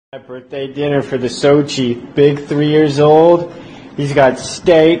My birthday dinner for the Sochi. Big 3 years old. He's got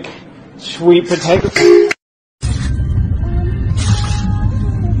steak, sweet potato.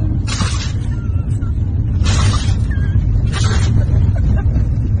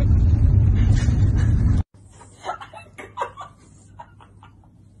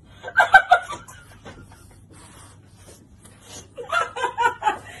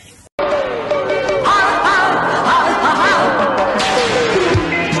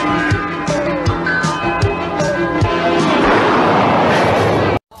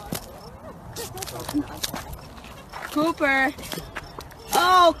 Cooper!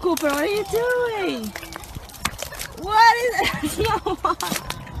 Oh, Cooper, what are you doing? What is it? No.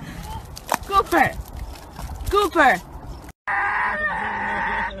 Cooper! Cooper!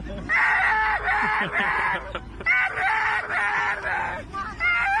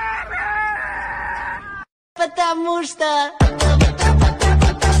 Потому что...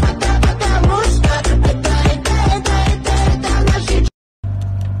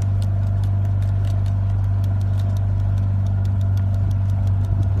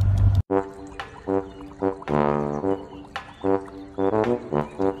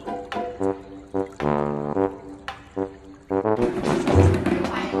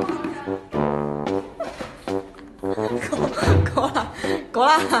够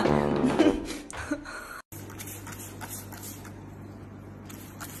了。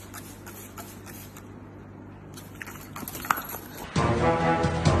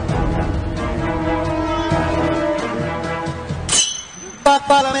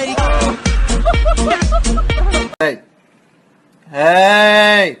Hey!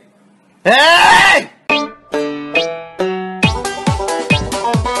 Hey! Hey!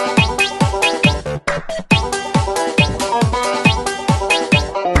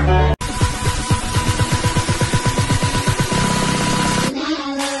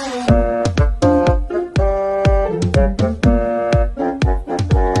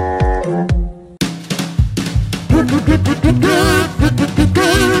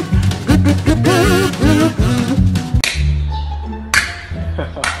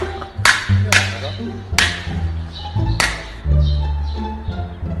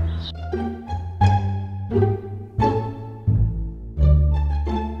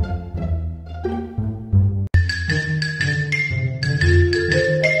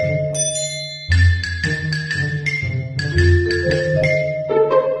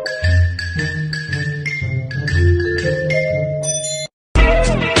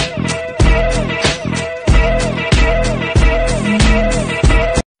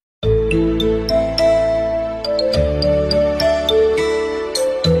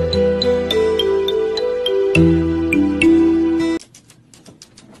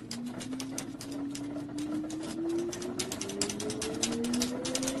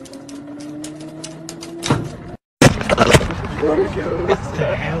 What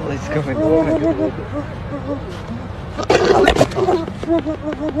the hell is going on?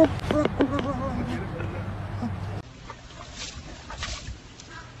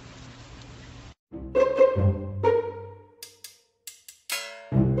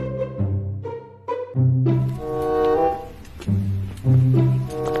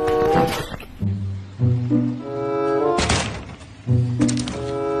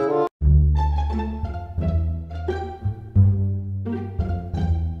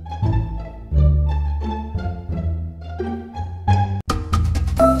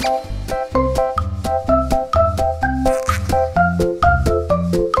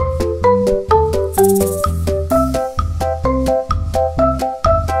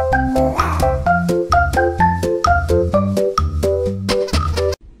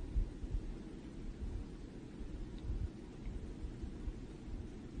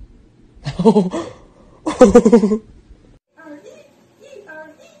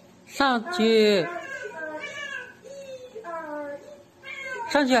上去，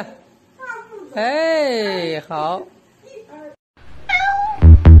上去，哎，好。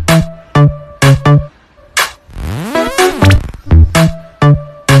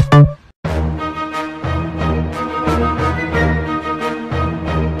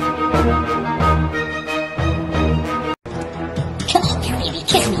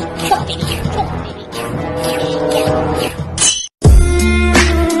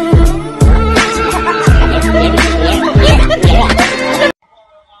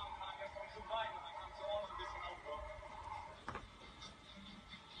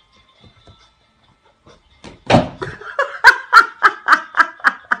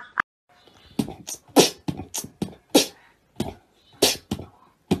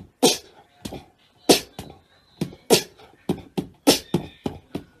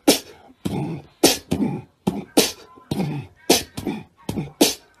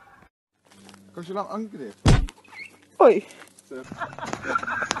je lang angreep. Oei.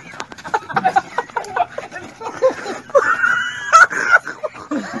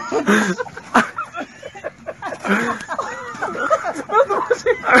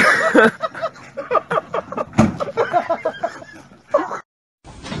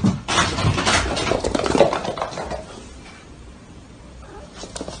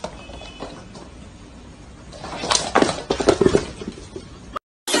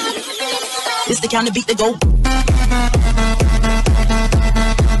 It's the kind of beat that go.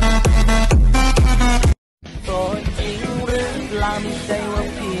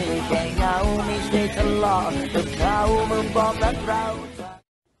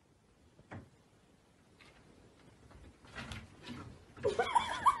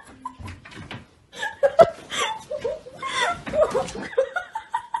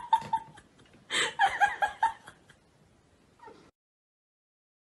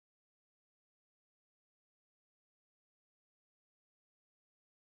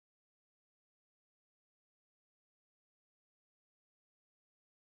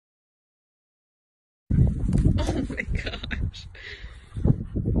 Oh my gosh.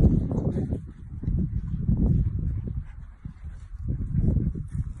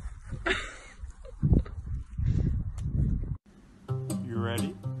 You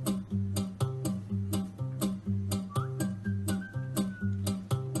ready?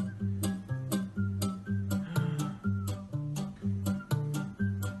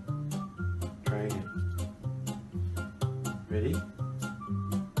 Try again. Ready?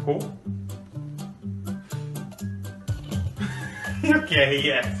 Pull. Okay,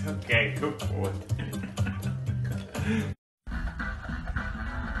 yes. Okay, go for it.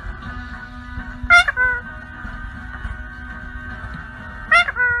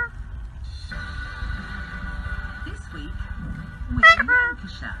 This week, we're in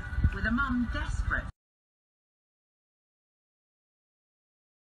Lancashire with a mum desperate.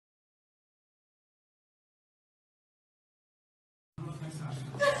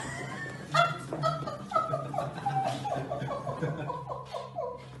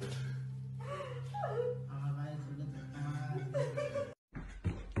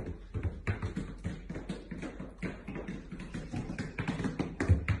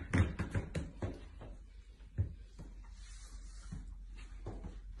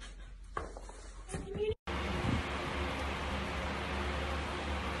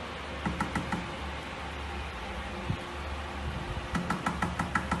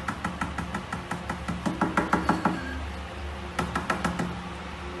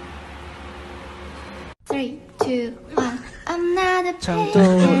 Three, two, one. Another 成都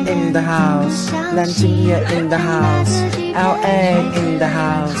in the house， 南京也 in the house，LA in the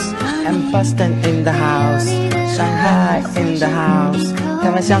house，and Boston in the house，Shanghai in the house，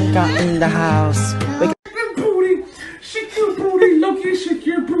 台湾香港 in the house。 Booty, shake your booty, Loki, shake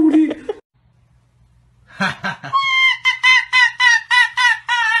your booty.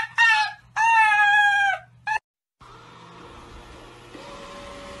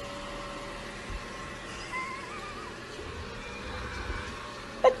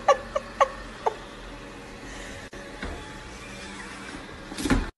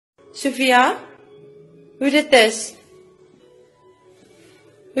 ，Sophia? Who did this?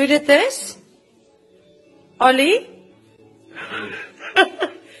 Who did this? Ollie?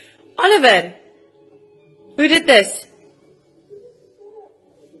 Oliver? Who did this?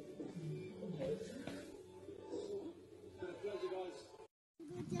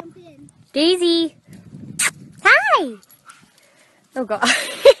 Daisy. Hi. Oh God.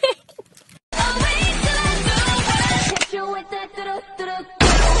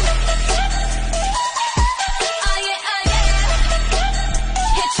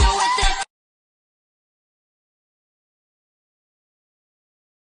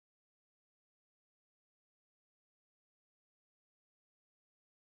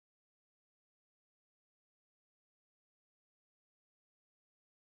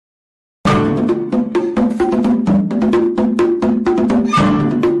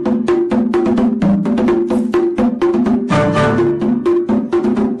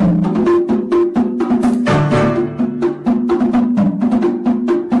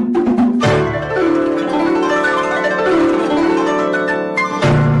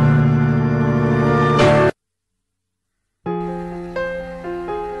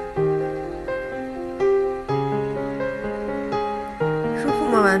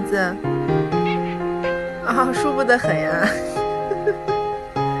丸子，啊，舒服得很呀，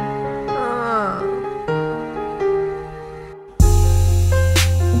啊。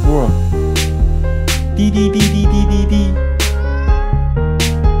不，滴滴滴滴滴滴滴。